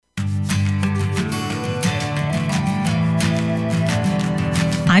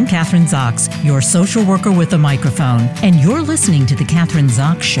I'm Kathryn Zox, your social worker with a microphone, and you're listening to The Kathryn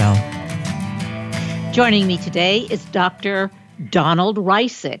Zox Show. Joining me today is Dr. Donald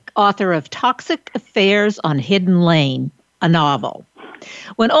Hricik, author of Toxic Affairs on Hidden Lane, a novel.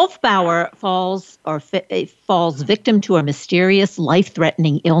 When Ulf Bauer falls victim to a mysterious,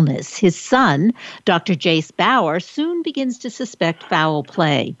 life-threatening illness, his son, Dr. Jace Bauer, soon begins to suspect foul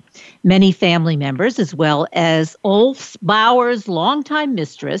play. Many family members, as well as Ulf Bauer's longtime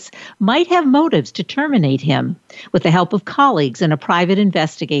mistress, might have motives to terminate him. With the help of colleagues and a private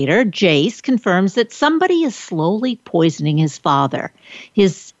investigator, Jace confirms that somebody is slowly poisoning his father.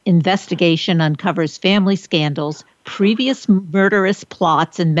 His investigation uncovers family scandals, previous murderous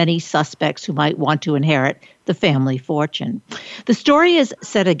plots, and many suspects who might want to inherit the family fortune. The story is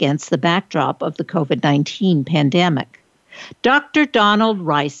set against the backdrop of the COVID-19 pandemic. Dr. Donald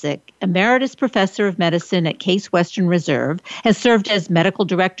Hricik, Emeritus Professor of Medicine at Case Western Reserve, has served as Medical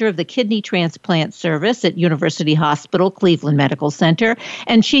Director of the Kidney Transplant Service at University Hospital, Cleveland Medical Center,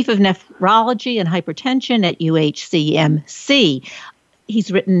 and Chief of Nephrology and Hypertension at UHCMC.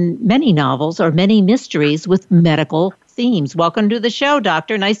 He's written many novels or many mysteries with medical themes. Welcome to the show,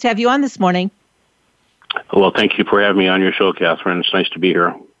 Doctor. Nice to have you on this morning. Well, thank you for having me on your show, Kathryn. It's nice to be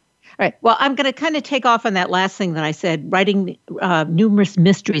here. All right. Well, I'm going to kind of take off on that last thing that I said, writing numerous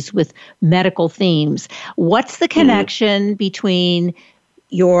mysteries with medical themes. What's the connection between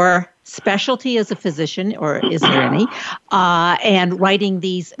your specialty as a physician, or is there any, and writing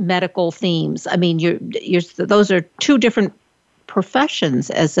these medical themes? I mean, those are two different professions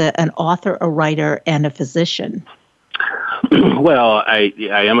as an author, a writer, and a physician. Well, I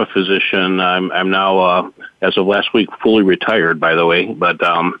am a physician. I'm now, as of last week, fully retired, by the way. But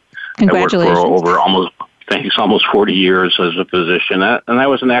congratulations. I worked for almost 40 years as a physician, and I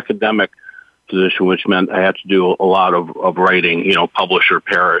was an academic physician, which meant I had to do a lot of writing. Publish or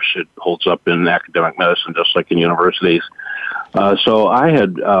perish. It holds up in academic medicine, just like in universities. So I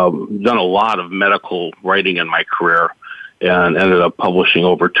had done a lot of medical writing in my career, and ended up publishing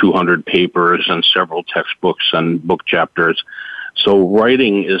over 200 papers and several textbooks and book chapters. So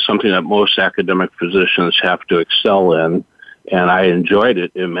writing is something that most academic physicians have to excel in, and I enjoyed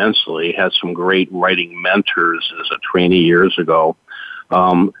it immensely. Had some great writing mentors as a trainee years ago.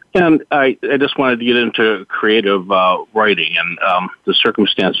 And I just wanted to get into creative writing, and the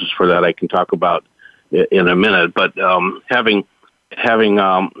circumstances for that I can talk about in a minute. But having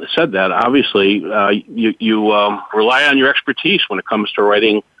said that, obviously, you rely on your expertise when it comes to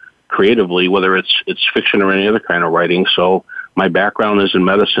writing creatively, whether it's fiction or any other kind of writing. So my background is in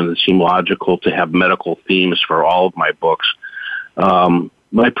medicine. It seemed logical to have medical themes for all of my books.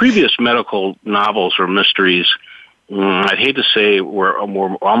 My previous medical novels or mysteries, I'd hate to say, were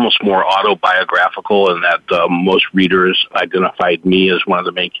almost more autobiographical, in that most readers identified me as one of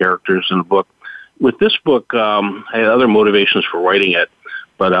the main characters in the book. With this book, I had other motivations for writing it,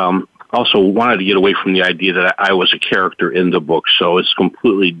 but also wanted to get away from the idea that I was a character in the book. So it's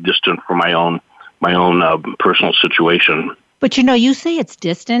completely distant from my own personal situation. But you say it's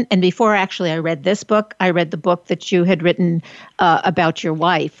distant, and before actually I read this book, I read the book that you had written about your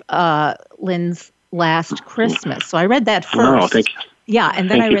wife, Lynn's Last Christmas. So I read that first. Oh, thank you. Yeah, and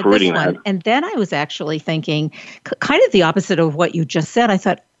then I read this one, and then I was actually thinking kind of the opposite of what you just said. I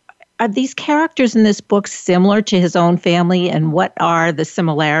thought, are these characters in this book similar to his own family, and what are the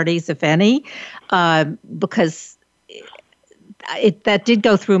similarities, if any? Because that did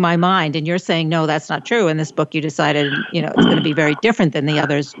go through my mind, and you're saying, no, that's not true. In this book, you decided, it's going to be very different than the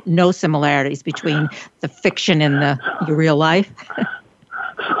others. No similarities between the fiction and your real life.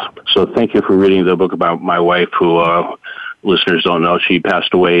 So thank you for reading the book about my wife, who listeners don't know. She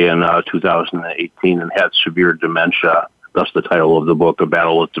passed away in 2018 and had severe dementia. Thus the title of the book, A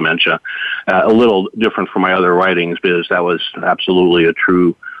Battle with Dementia. A little different from my other writings, because that was absolutely a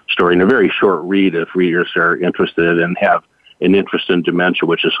true story and a very short read if readers are interested and have an interest in dementia,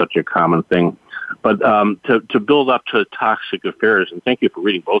 which is such a common thing. But to build up to Toxic Affairs, and thank you for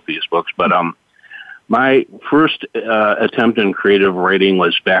reading both these books, but my first attempt in creative writing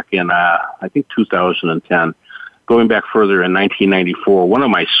was back in, I think, 2010. Going back further, in 1994, one of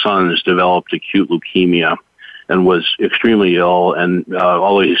my sons developed acute leukemia and was extremely ill, and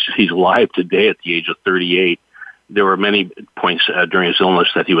although he's alive today at the age of 38, there were many points during his illness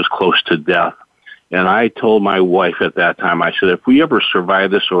that he was close to death. And I told my wife at that time, I said, if we ever survive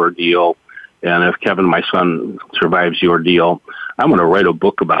this ordeal, and if Kevin, my son, survives the ordeal, I'm going to write a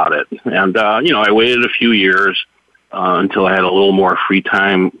book about it. And, I waited a few years until I had a little more free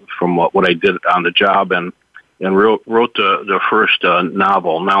time from what I did on the job, and wrote the first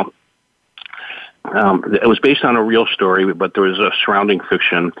novel. Now, It was based on a real story, but there was a surrounding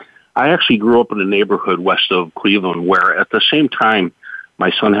fiction. I actually grew up in a neighborhood west of Cleveland where at the same time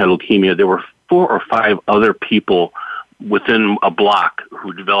my son had leukemia, there were 4 or 5 other people within a block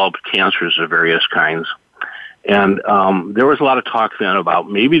who developed cancers of various kinds. And there was a lot of talk then about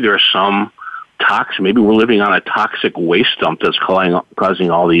maybe there's some maybe we're living on a toxic waste dump that's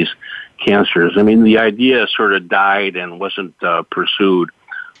causing all these cancers. I mean, the idea sort of died and wasn't pursued.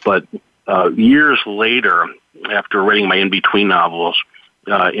 But years later, after writing my in-between novels,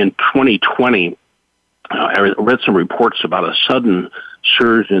 in 2020, I read some reports about a sudden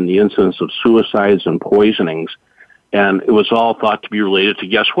surge in the incidence of suicides and poisonings. And it was all thought to be related to,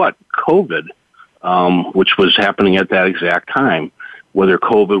 guess what, COVID, which was happening at that exact time. Whether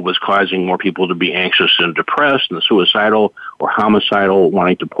COVID was causing more people to be anxious and depressed and suicidal or homicidal,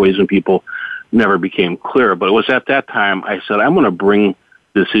 wanting to poison people, never became clear. But it was at that time I said, I'm going to bring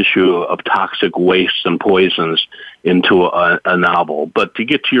this issue of toxic wastes and poisons into a novel. But to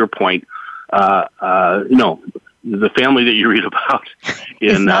get to your point, the family that you read about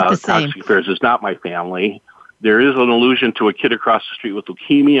in Toxic Affairs is not my family. There is an allusion to a kid across the street with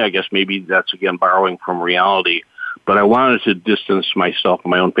leukemia. I guess maybe that's, again, borrowing from reality. But I wanted to distance myself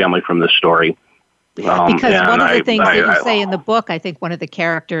and my own family from this story. Because one of the things that you say in the book, I think one of the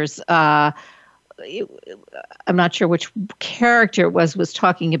characters, I'm not sure which character it was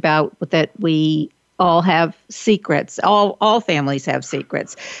talking about that we all have secrets. All families have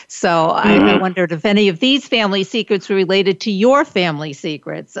secrets. So I wondered if any of these family secrets were related to your family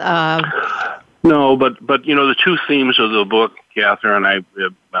secrets. No, but the two themes of the book, Kathryn,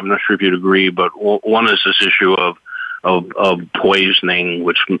 I'm not sure if you'd agree, but one is this issue of poisoning,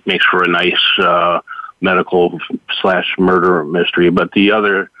 which makes for a nice medical/murder mystery. But the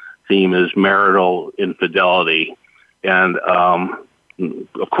other theme is marital infidelity, and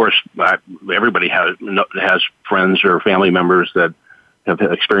of course, everybody has friends or family members that have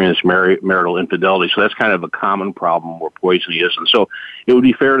experienced marital infidelity. So that's kind of a common problem where poisoning is. And so it would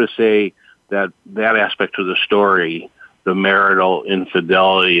be fair to say that aspect of the story, the marital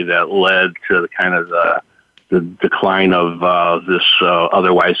infidelity that led to the kind of the decline of this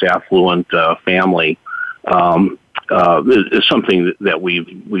otherwise affluent family, is something that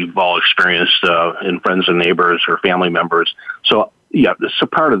we've all experienced in friends and neighbors or family members. So yeah, so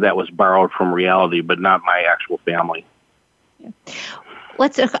part of that was borrowed from reality, but not my actual family. Yeah.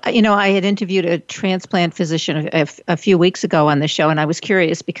 Let's, I had interviewed a transplant physician a few weeks ago on the show, and I was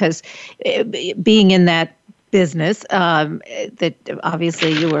curious because being in that business, that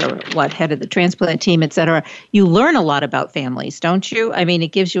obviously you were, head of the transplant team, et cetera, you learn a lot about families, don't you? I mean,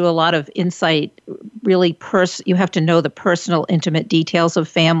 it gives you a lot of insight, really, you have to know the personal, intimate details of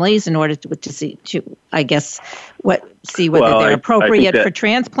families in order to see whether they're appropriate for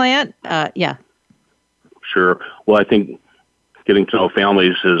transplant. Yeah. Sure. Well, I think getting to know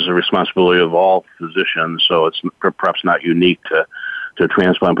families is a responsibility of all physicians, so it's perhaps not unique to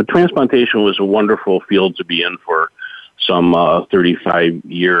transplant. But transplantation was a wonderful field to be in for some 35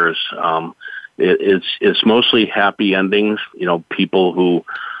 years. It's mostly happy endings, people who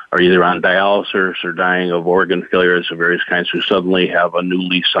are either on dialysis or dying of organ failures of various kinds who suddenly have a new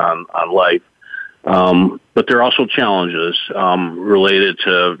lease on life. But there are also challenges related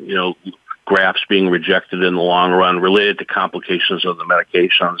to, grafts being rejected in the long run, related to complications of the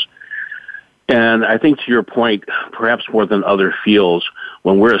medications. And I think to your point, perhaps more than other fields,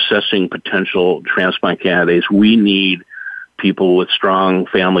 when we're assessing potential transplant candidates, we need people with strong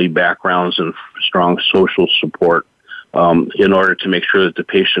family backgrounds and strong social support in order to make sure that the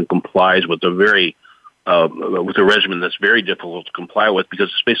patient complies with a regimen that's very difficult to comply with, because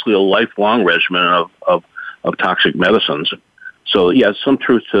it's basically a lifelong regimen of toxic medicines. So, yeah, some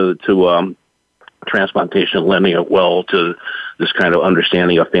truth to transplantation, lending it well to this kind of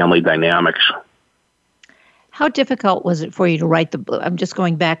understanding of family dynamics. How difficult was it for you to write the book? I'm just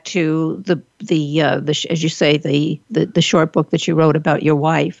going back to the as you say, the short book that you wrote about your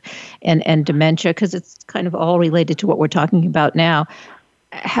wife and dementia, because it's kind of all related to what we're talking about now.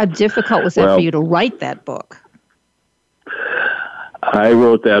 How difficult was that for you to write that book? I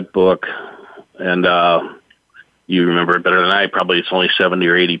wrote that book, and you remember it better than I. Probably it's only 70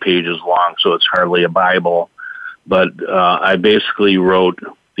 or 80 pages long, so it's hardly a Bible. But I basically wrote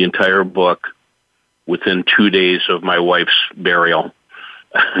the entire book within 2 days of my wife's burial.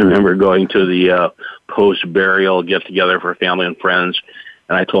 I remember going to the post-burial get-together for family and friends,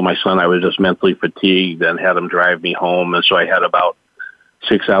 and I told my son I was just mentally fatigued and had him drive me home. And so I had about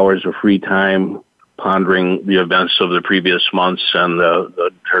 6 hours of free time pondering the events of the previous months and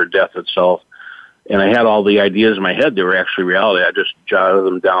her death itself. And I had all the ideas in my head. They were actually reality. I just jotted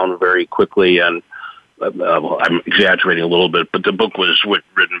them down very quickly. And I'm exaggerating a little bit, but the book was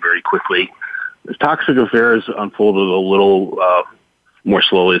written very quickly. The Toxic Affairs unfolded a little more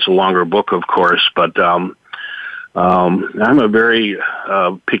slowly. It's a longer book, of course, but I'm a very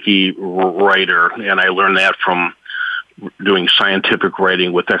picky writer, and I learned that from doing scientific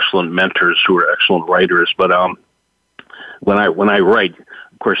writing with excellent mentors who are excellent writers. But when I write,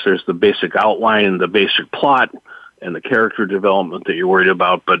 of course, there's the basic outline and the basic plot and the character development that you're worried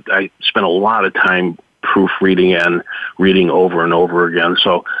about, but I spent a lot of time proofreading and reading over and over again.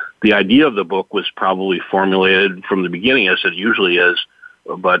 So the idea of the book was probably formulated from the beginning, as it usually is,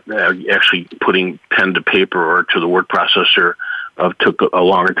 but actually putting pen to paper or to the word processor took a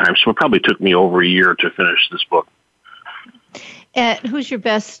longer time. So it probably took me over a year to finish this book. Who's your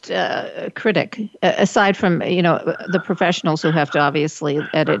best critic, aside from, the professionals who have to obviously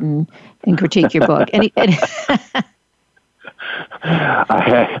edit and critique your book?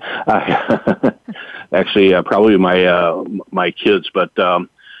 Actually, probably my kids, but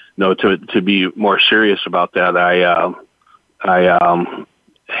no. To be more serious about that, I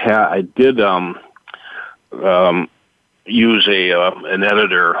did use an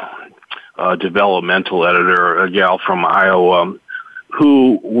editor, developmental editor, a gal from Iowa,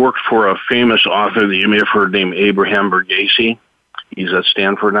 who worked for a famous author that you may have heard named Abraham Verghese. He's at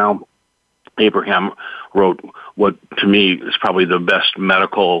Stanford now. Abraham wrote what, to me, is probably the best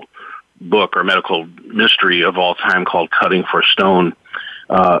medical book or medical mystery of all time, called Cutting for Stone.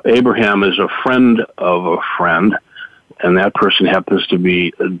 Abraham is a friend of a friend, and that person happens to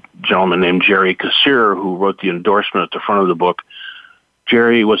be a gentleman named Jerry Kassir, who wrote the endorsement at the front of the book.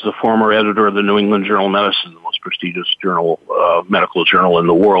 Jerry was the former editor of the New England Journal of Medicine, the most prestigious medical journal in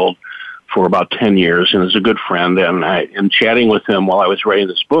the world, for about 10 years, and is a good friend. And in chatting with him while I was writing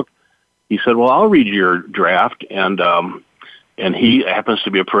this book, he said, "Well, I'll read your draft," and he happens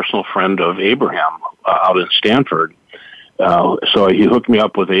to be a personal friend of Abraham out in Stanford. So he hooked me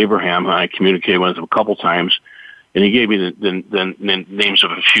up with Abraham, and I communicated with him a couple times, and he gave me the names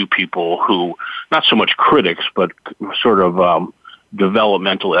of a few people who, not so much critics, but sort of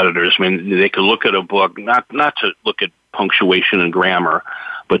developmental editors. I mean, they could look at a book, not to look at punctuation and grammar,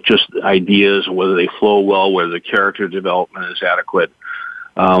 but just ideas, whether they flow well, whether the character development is adequate.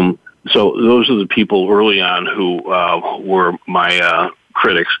 So those are the people early on who were my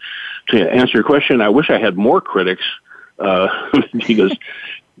critics. To answer your question, I wish I had more critics because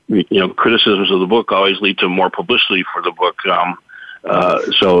criticisms of the book always lead to more publicity for the book.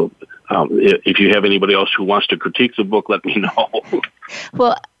 So if you have anybody else who wants to critique the book, let me know.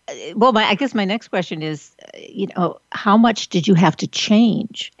 Well, I guess my next question is, how much did you have to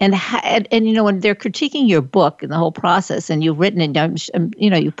change? And when they're critiquing your book and the whole process, and you've written it,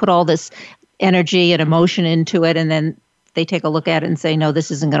 you put all this energy and emotion into it, and then they take a look at it and say, no,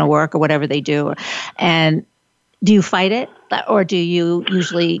 this isn't going to work, or whatever they do. And do you fight it, or do you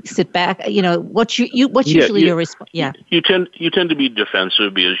usually sit back? What's usually your response? Yeah, you tend to be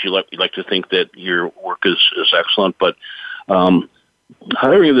defensive because you like to think that your work is excellent, but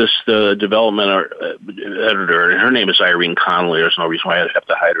hiring this development editor, and her name is Irene Connolly. There's no reason why I have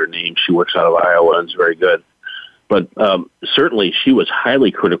to hide her name. She works out of Iowa and is very good. But certainly she was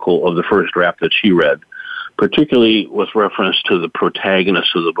highly critical of the first draft that she read, particularly with reference to the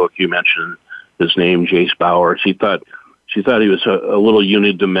protagonist of the book. You mentioned his name, Jace Bauer. She thought he was a little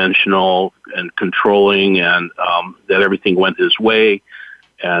unidimensional and controlling, and that everything went his way,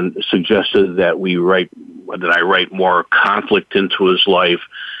 and suggested that I write more conflict into his life.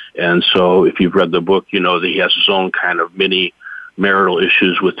 And so if you've read the book, you know that he has his own kind of mini marital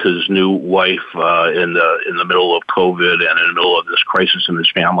issues with his new wife in the middle of COVID and in the middle of this crisis in his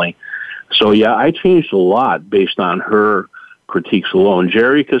family. So yeah, I changed a lot based on her critiques alone.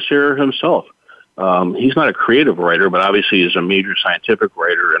 Jerry Kassir himself, he's not a creative writer, but obviously he's a major scientific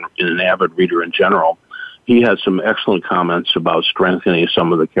writer and an avid reader in general. He had some excellent comments about strengthening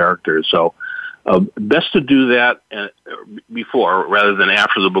some of the characters. So best to do that before rather than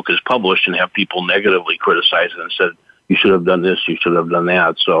after the book is published and have people negatively criticize it and said, you should have done this, you should have done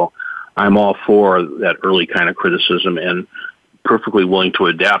that. So I'm all for that early kind of criticism and perfectly willing to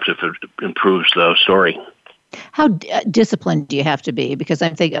adapt if it improves the story. How disciplined do you have to be? Because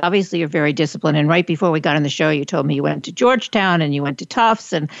I'm thinking, obviously, you're very disciplined. And right before we got on the show, you told me you went to Georgetown and you went to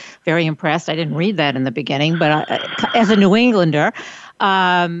Tufts, and very impressed. I didn't read that in the beginning, but as a New Englander,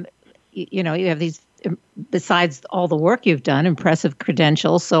 you have these, besides all the work you've done, impressive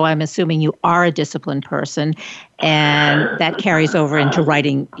credentials. So I'm assuming you are a disciplined person, and that carries over into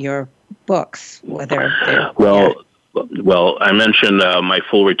writing your books, whether they're... Well, I mentioned my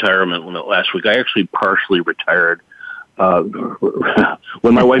full retirement last week. I actually partially retired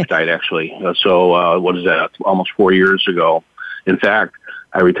when my wife died, actually. What is that? Almost 4 years ago. In fact,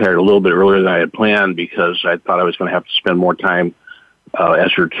 I retired a little bit earlier than I had planned because I thought I was going to have to spend more time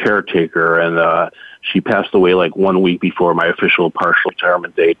as her caretaker, and she passed away like 1 week before my official partial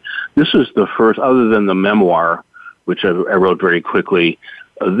retirement date. This is the first, other than the memoir, which I wrote very quickly,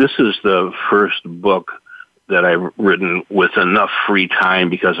 this is the first book that I've written with enough free time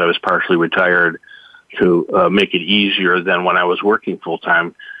because I was partially retired to make it easier than when I was working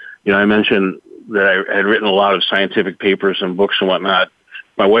full-time. I mentioned that I had written a lot of scientific papers and books and whatnot.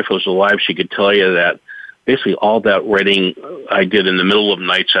 If my wife was alive, she could tell you that basically all that writing I did in the middle of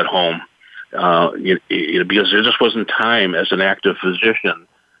nights at home, because there just wasn't time as an active physician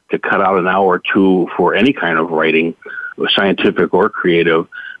to cut out an hour or two for any kind of writing, scientific or creative.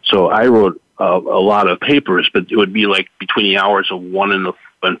 So I wrote a lot of papers, but it would be like between the hours of 1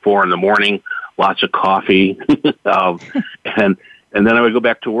 and 4 in the morning, lots of coffee, and then I would go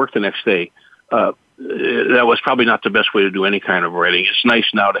back to work the next day. That was probably not the best way to do any kind of writing. It's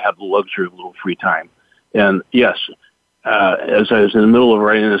nice now to have the luxury of a little free time. And yes, as I was in the middle of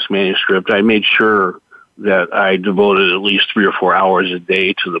writing this manuscript, I made sure that I devoted at least 3 or 4 hours a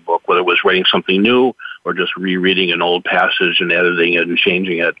day to the book, whether it was writing something new or just rereading an old passage and editing it and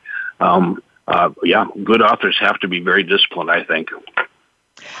changing it. Good authors have to be very disciplined, I think.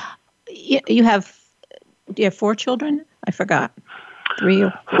 Do you have 4 children? I forgot. 3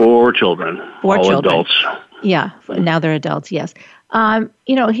 or 4 children. 4 all children. Adults. Yeah, now they're adults, yes.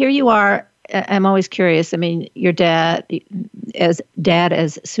 Here you are. I'm always curious. I mean, your dad as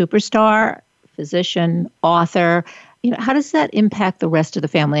superstar, physician, author. How does that impact the rest of the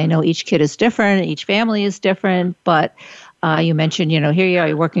family? I know each kid is different, each family is different, but you mentioned, here you are,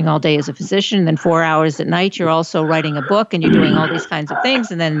 you're working all day as a physician, then 4 hours at night, you're also writing a book and you're doing all these kinds of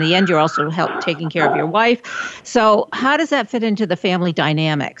things. And then in the end, you're also taking care of your wife. So how does that fit into the family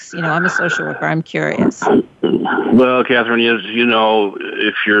dynamics? I'm a social worker. I'm curious. Well, Kathryn, as you know,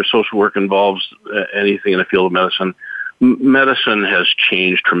 if your social work involves anything in the field of medicine, medicine has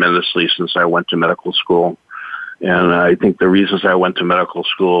changed tremendously since I went to medical school. And I think the reasons I went to medical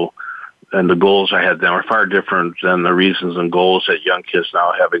school and the goals I had then are far different than the reasons and goals that young kids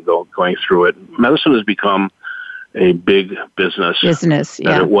now have going through it. Medicine has become a big business.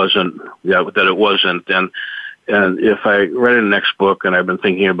 That it wasn't. And if I write the next book, and I've been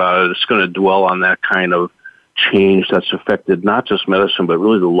thinking about it, it's going to dwell on that kind of change that's affected not just medicine, but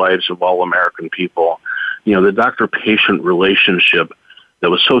really the lives of all American people. The doctor-patient relationship that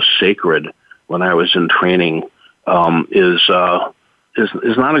was so sacred when I was in training is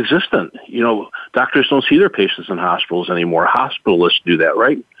non-existent. Doctors don't see their patients in hospitals anymore. Hospitalists do that,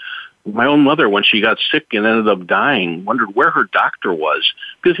 right? My own mother, when she got sick and ended up dying, wondered where her doctor was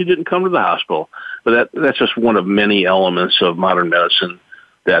because he didn't come to the hospital. But that's just one of many elements of modern medicine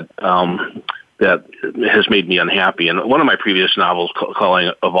that has made me unhappy. And one of my previous novels,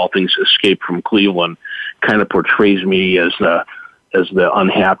 calling Of All Things Escape from Cleveland, kind of portrays me as the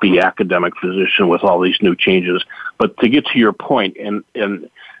unhappy academic physician with all these new changes. But to get to your point and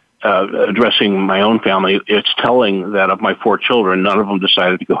addressing my own family, it's telling that of my 4 children, none of them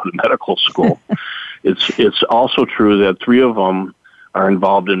decided to go to medical school. It's also true that 3 of them are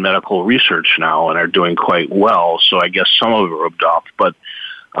involved in medical research now and are doing quite well. So I guess some of it rubbed off. But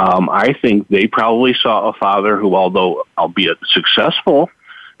I think they probably saw a father who, although albeit successful,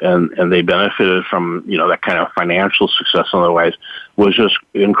 and they benefited from, that kind of financial success otherwise, was just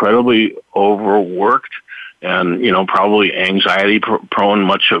incredibly overworked and, probably anxiety prone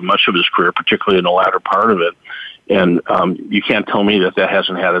much of his career, particularly in the latter part of it. And you can't tell me that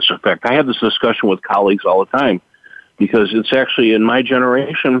hasn't had its effect. I have this discussion with colleagues all the time because it's actually in my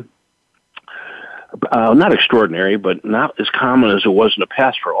generation, not extraordinary, but not as common as it was in the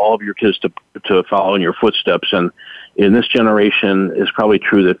past for all of your kids to follow in your footsteps. And in this generation, it's probably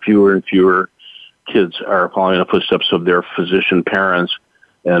true that fewer and fewer kids are following the footsteps of their physician parents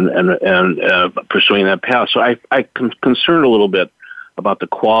and pursuing that path. So I'm concerned a little bit about the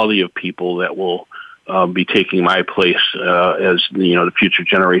quality of people that will be taking my place as the future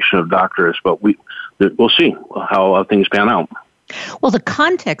generation of doctors. But we'll see how things pan out. Well, the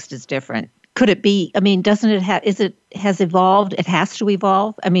context is different. Could it be, doesn't it have, has evolved, it has to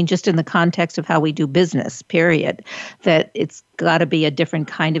evolve? Just in the context of how we do business, period, that it's got to be a different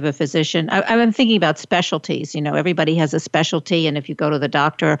kind of a physician. I'm thinking about specialties. Everybody has a specialty, and if you go to the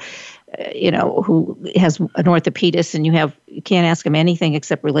doctor, who has an orthopedist, and you can't ask him anything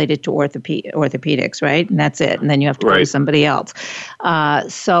except related to orthopedics, right? And that's it. And then you have to go to somebody else.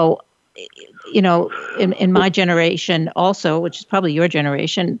 So in my generation also, which is probably your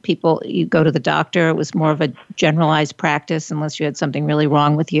generation, you go to the doctor, it was more of a generalized practice unless you had something really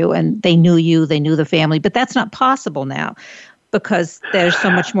wrong with you, and they knew you, they knew the family. But that's not possible now because there's so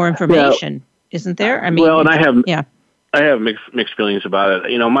much more information, isn't there? I mean, and I have mixed feelings about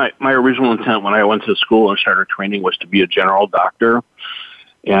it. My original intent when I went to school and started training was to be a general doctor,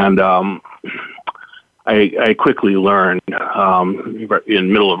 and I quickly learned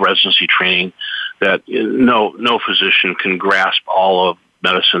in middle of residency training that no physician can grasp all of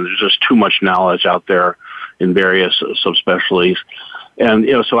medicine. There's just too much knowledge out there in various subspecialties. And,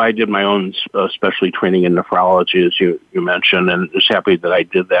 so I did my own specialty training in nephrology, as you mentioned, and was happy that I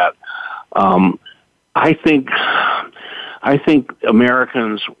did that. I think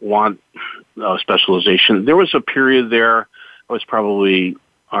Americans want specialization. There was a period there, I was probably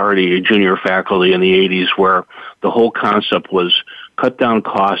already a junior faculty in the 80s, where the whole concept was cut down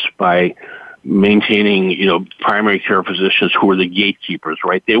costs by maintaining, primary care physicians who were the gatekeepers,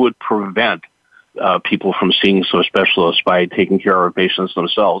 right? They would prevent people from seeing subspecialists by taking care of patients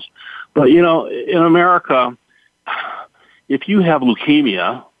themselves. But, in America, if you have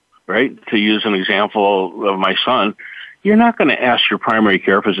leukemia, right, to use an example of my son, you're not going to ask your primary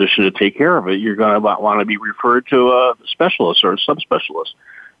care physician to take care of it. You're going to want to be referred to a specialist or a subspecialist.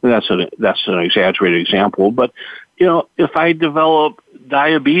 And that's an exaggerated example. But, if I develop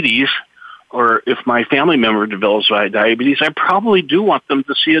diabetes, or if my family member develops diabetes, I probably do want them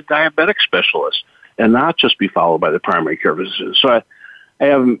to see a diabetic specialist and not just be followed by the primary care physician. So I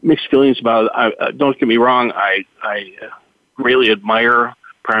have mixed feelings about it. Don't get me wrong. I greatly admire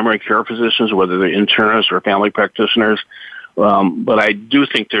primary care physicians, whether they're internists or family practitioners. But I do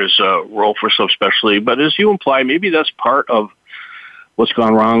think there's a role for subspecialty. But as you imply, maybe that's part of what's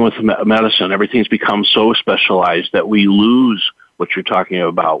gone wrong with medicine. Everything's become so specialized that we lose what you're talking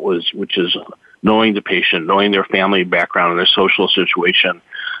about, which is knowing the patient, knowing their family background and their social situation,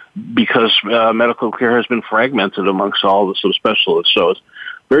 because medical care has been fragmented amongst all the subspecialists. So it's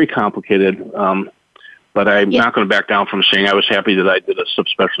very complicated. But I'm not going to back down from saying I was happy that I did a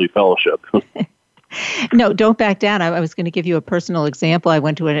subspecialty fellowship. No, don't back down. I was going to give you a personal example. I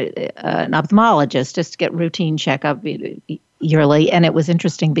went to an ophthalmologist just to get routine checkup yearly, and it was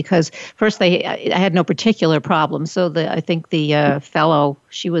interesting because first I had no particular problem. So I think the fellow,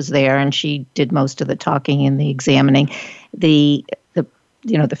 she was there and she did most of the talking and the examining. The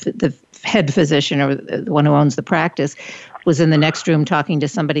head physician, or the one who owns the practice, was in the next room talking to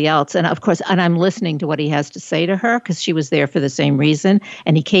somebody else. And of course, I'm listening to what he has to say to her because she was there for the same reason.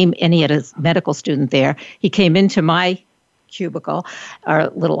 And he had a medical student there. He came into my cubicle, our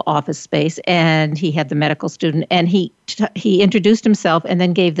little office space, and he had the medical student, and he introduced himself and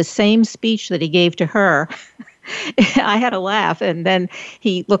then gave the same speech that he gave to her. I had a laugh, and then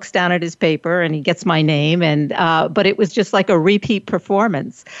he looks down at his paper and he gets my name, and but it was just like a repeat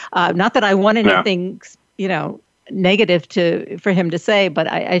performance. Not that I want anything, negative for him to say, but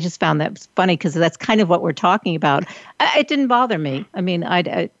I just found that funny because that's kind of what we're talking about. It didn't bother me. I mean,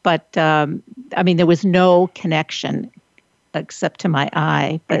 but there was no connection except to my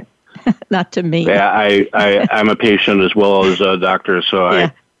eye, but not to me. Yeah, I'm a patient as well as a doctor, so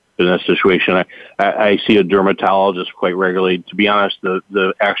I've been in that situation. I see a dermatologist quite regularly. To be honest,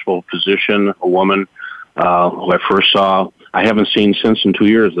 the actual physician, a woman who I first saw, I haven't seen since in 2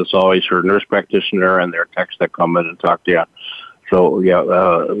 years. It's always her nurse practitioner and their techs that come in and talk to you. So,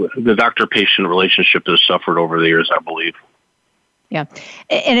 the doctor-patient relationship has suffered over the years, I believe. Yeah.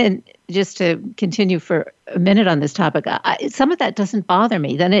 And just to continue for a minute on this topic, some of that doesn't bother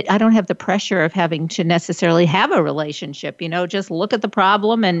me. Then I don't have the pressure of having to necessarily have a relationship, just look at the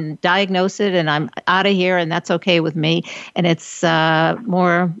problem and diagnose it, and I'm out of here, and that's okay with me. And it's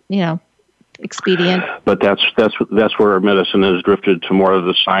more, expedient. But that's where medicine has drifted to more of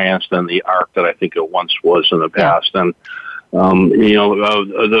the science than the art that I think it once was in the past. And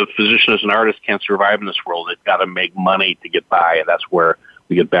the physician as an artist can't survive in this world. They've got to make money to get by, and that's where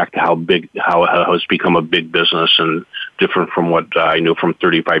we get back to how it's become a big business and different from what I knew from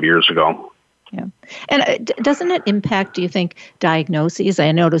 35 years ago. Yeah. And doesn't it impact, do you think, diagnoses?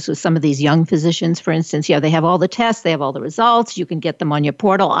 I notice with some of these young physicians, for instance, they have all the tests, they have all the results, you can get them on your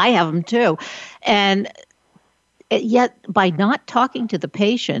portal. I have them too. And yet, by not talking to the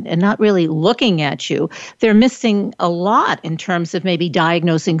patient and not really looking at you, they're missing a lot in terms of maybe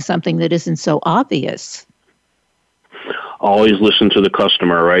diagnosing something that isn't so obvious. Always listen to the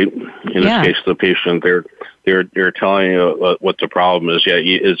customer, right? In this case, the patient. They're telling you what the problem is. Yeah,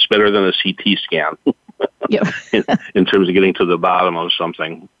 it's better than a CT scan in terms of getting to the bottom of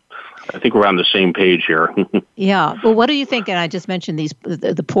something. I think we're on the same page here. Yeah. Well, what do you think? And I just mentioned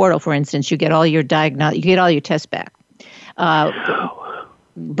the portal, for instance. You get all your you get all your tests back.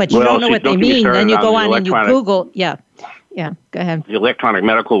 But you don't know what they mean. Then you go on and you Google. Yeah. Yeah. Go ahead. The electronic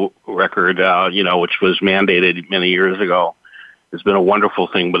medical record, which was mandated many years ago, has been a wonderful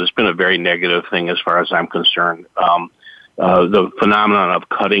thing, but it's been a very negative thing as far as I'm concerned. The phenomenon of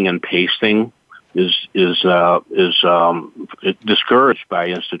cutting and pasting is discouraged by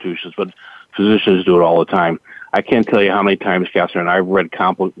institutions, but physicians do it all the time. I can't tell you how many times, Kathryn, I've read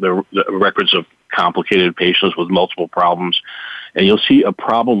the records of complicated patients with multiple problems, and you'll see a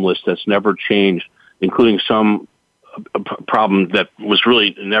problem list that's never changed, including some problem that was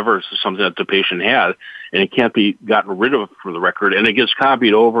really never something that the patient had, and it can't be gotten rid of from the record, and it gets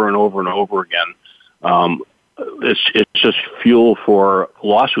copied over and over and over again. It's just fuel for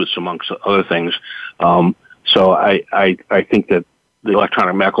lawsuits, amongst other things. So I think that the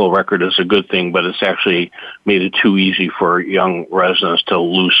electronic medical record is a good thing, but it's actually made it too easy for young residents to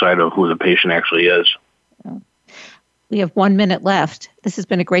lose sight of who the patient actually is. We have 1 minute left. This has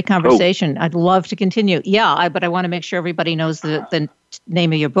been a great conversation. I'd love to continue. Yeah, but I want to make sure everybody knows the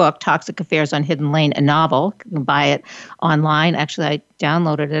name of your book, Toxic Affairs on Hidden Lane, a novel. You can buy it online. Actually, I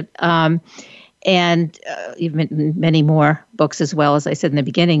downloaded it. And even many more books as well, as I said in the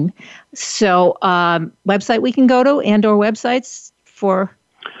beginning. So website we can go to and or websites for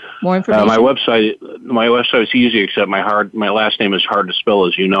more information? My website is easy, except my last name is hard to spell,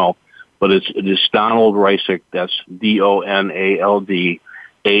 as you know. But it is Donald Hricik. That's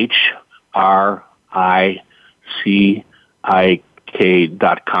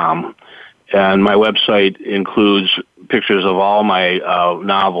DonaldRicik.com. And my website includes pictures of all my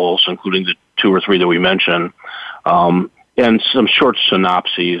novels, including the 2 or 3 that we mentioned, and some short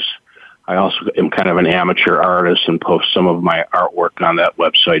synopses. I also am kind of an amateur artist and post some of my artwork on that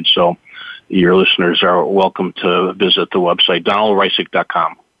website. So your listeners are welcome to visit the website,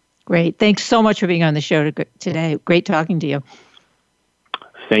 DonaldRicik.com. Great. Thanks so much for being on the show today. Great talking to you.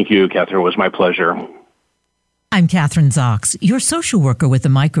 Thank you, Kathryn. It was my pleasure. I'm Kathryn Zox, your social worker with a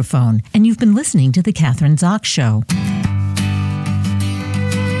microphone, and you've been listening to The Kathryn Zox Show.